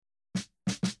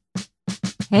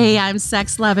Hey, I'm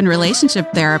sex, love, and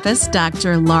relationship therapist,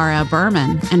 Dr. Laura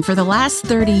Berman. And for the last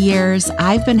 30 years,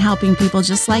 I've been helping people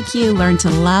just like you learn to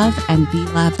love and be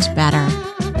loved better.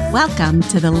 Welcome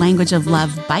to the Language of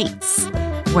Love Bites,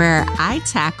 where I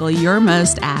tackle your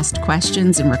most asked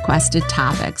questions and requested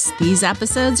topics. These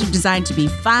episodes are designed to be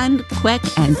fun, quick,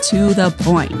 and to the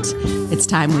point. It's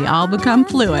time we all become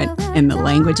fluent in the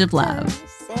language of love.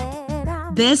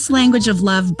 This Language of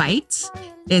Love Bites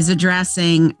is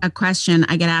addressing a question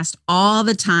I get asked all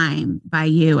the time by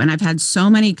you. And I've had so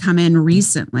many come in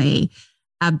recently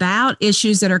about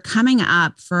issues that are coming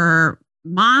up for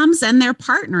moms and their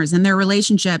partners and their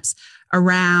relationships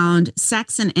around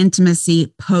sex and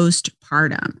intimacy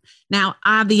postpartum. Now,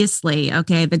 obviously,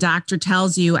 okay, the doctor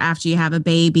tells you after you have a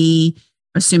baby,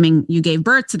 assuming you gave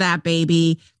birth to that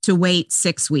baby, to wait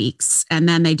 6 weeks. And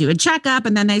then they do a checkup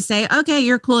and then they say, okay,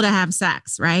 you're cool to have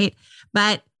sex, right?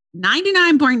 But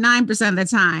 99.9% of the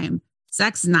time,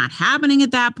 sex is not happening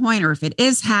at that point, or if it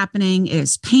is happening, it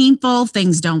is painful.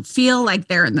 Things don't feel like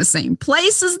they're in the same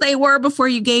place as they were before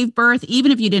you gave birth, even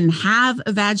if you didn't have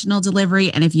a vaginal delivery.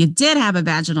 And if you did have a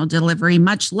vaginal delivery,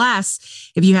 much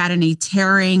less if you had any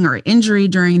tearing or injury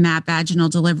during that vaginal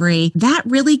delivery, that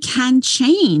really can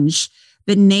change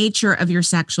the nature of your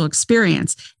sexual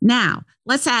experience. Now,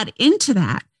 let's add into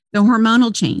that the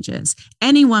hormonal changes.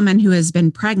 Any woman who has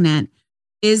been pregnant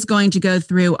is going to go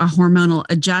through a hormonal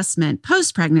adjustment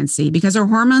post-pregnancy because her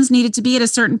hormones needed to be at a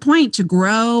certain point to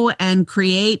grow and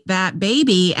create that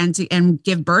baby and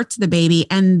give birth to the baby.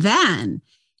 And then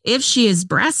if she is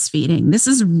breastfeeding, this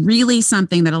is really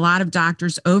something that a lot of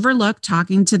doctors overlook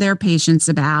talking to their patients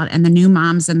about and the new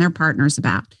moms and their partners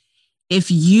about.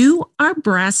 If you are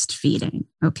breastfeeding,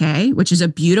 okay, which is a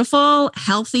beautiful,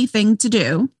 healthy thing to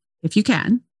do, if you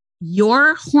can,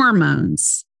 your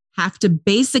hormones have to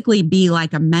basically be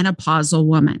like a menopausal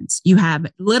woman's. You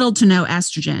have little to no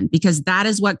estrogen because that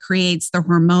is what creates the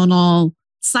hormonal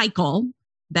cycle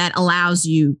that allows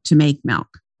you to make milk.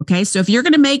 Okay. So if you're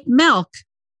going to make milk,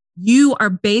 you are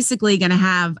basically going to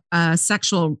have a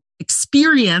sexual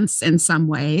experience in some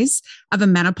ways of a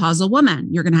menopausal woman.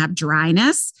 You're going to have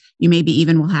dryness. You maybe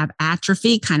even will have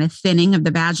atrophy, kind of thinning of the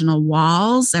vaginal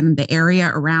walls and the area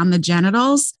around the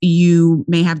genitals. You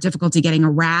may have difficulty getting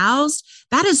aroused.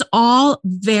 That is all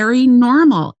very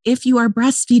normal if you are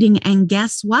breastfeeding. And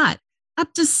guess what?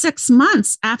 Up to 6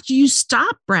 months after you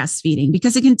stop breastfeeding,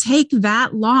 because it can take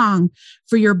that long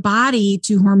for your body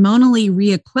to hormonally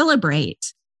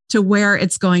re-equilibrate to where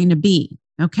it's going to be.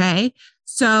 Okay.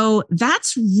 So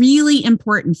that's really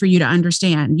important for you to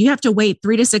understand. You have to wait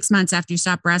 3 to 6 months after you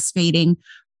stop breastfeeding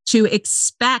to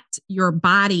expect your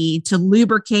body to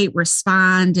lubricate,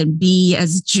 respond, and be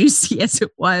as juicy as it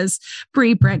was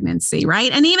pre-pregnancy,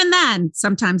 right? And even then,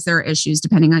 sometimes there are issues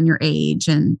depending on your age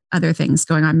and other things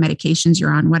going on, medications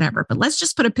you're on, whatever. But let's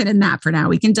just put a pin in that for now.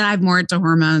 We can dive more into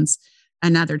hormones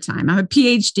another time. I'm a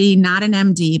PhD, not an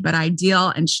MD, but I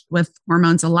deal with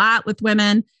hormones a lot with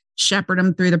women. Shepherd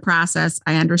them through the process.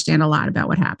 I understand a lot about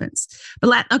what happens.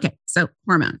 But so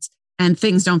hormones and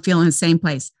things don't feel in the same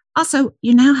place. Also,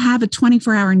 you now have a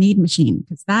 24-hour need machine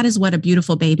because that is what a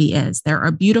beautiful baby is. They're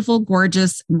a beautiful,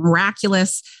 gorgeous,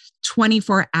 miraculous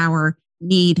 24-hour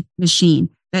need machine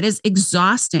that is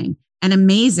exhausting and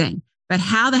amazing. But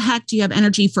how the heck do you have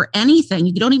energy for anything?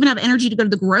 You don't even have energy to go to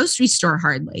the grocery store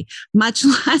hardly, much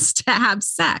less to have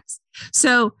sex.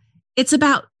 So it's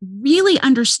about really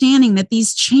understanding that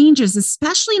these changes,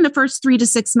 especially in the first 3 to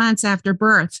 6 months after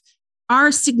birth,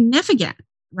 are significant,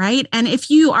 right? And if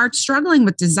you are struggling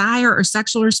with desire or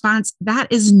sexual response, that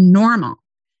is normal.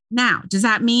 Now, does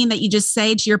that mean that you just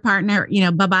say to your partner,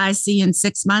 bye-bye, see you in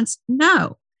 6 months?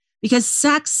 No, because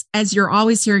sex, as you're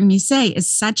always hearing me say,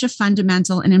 is such a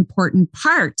fundamental and important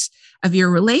part of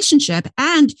your relationship.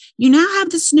 And you now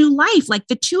have this new life. Like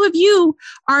the two of you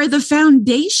are the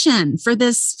foundation for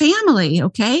this family.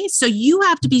 Okay. So you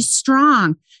have to be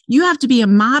strong. You have to be a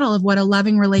model of what a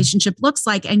loving relationship looks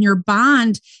like. And your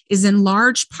bond is in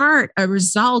large part a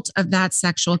result of that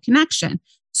sexual connection.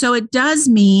 So it does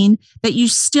mean that you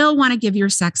still want to give your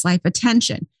sex life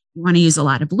attention. You want to use a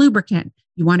lot of lubricant.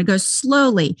 You want to go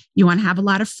slowly. You want to have a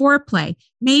lot of foreplay.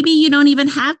 Maybe you don't even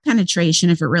have penetration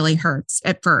if it really hurts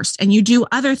at first, and you do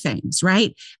other things,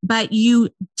 right? But you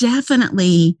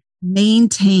definitely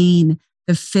maintain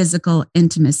the physical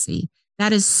intimacy.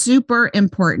 That is super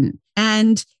important.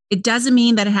 And it doesn't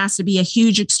mean that it has to be a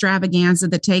huge extravaganza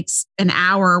that takes an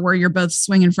hour where you're both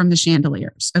swinging from the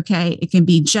chandeliers, okay? It can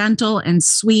be gentle and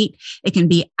sweet. It can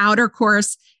be outer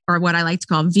course, or what I like to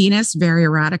call Venus, very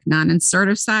erotic,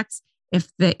 non-insertive sex. If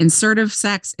the insertive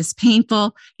sex is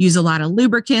painful, use a lot of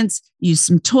lubricants, use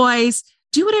some toys,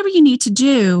 do whatever you need to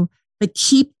do but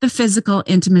keep the physical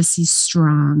intimacy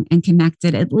strong and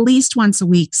connected at least once a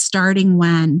week, starting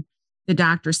when the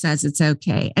doctor says it's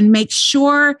okay. And make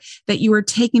sure that you are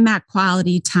taking that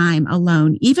quality time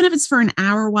alone, even if it's for an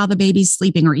hour while the baby's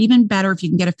sleeping, or even better, if you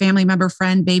can get a family member,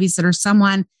 friend, babysitter,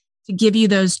 someone to give you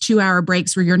those 2-hour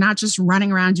breaks where you're not just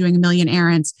running around doing a million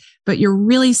errands, but you're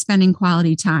really spending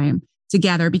quality time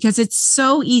together, because it's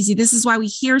so easy. This is why we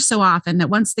hear so often that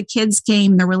once the kids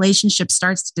came, the relationship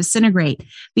starts to disintegrate.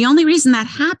 The only reason that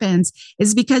happens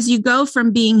is because you go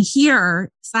from being here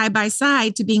side by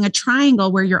side to being a triangle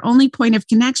where your only point of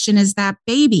connection is that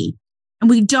baby. And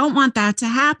we don't want that to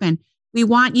happen. We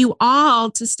want you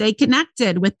all to stay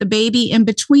connected with the baby in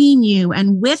between you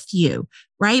and with you,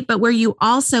 right? But where you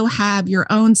also have your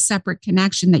own separate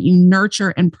connection that you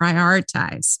nurture and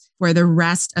prioritize for the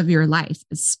rest of your life,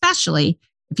 especially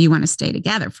if you want to stay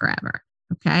together forever.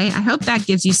 Okay. I hope that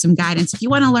gives you some guidance. If you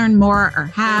want to learn more or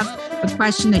have a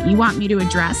question that you want me to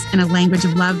address in a language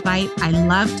of love bite, I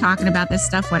love talking about this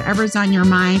stuff. Whatever's on your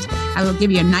mind, I will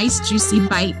give you a nice juicy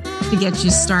bite to get you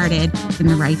started in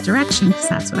the right direction, because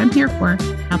that's what I'm here for,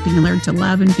 helping you learn to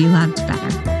love and be loved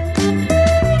better.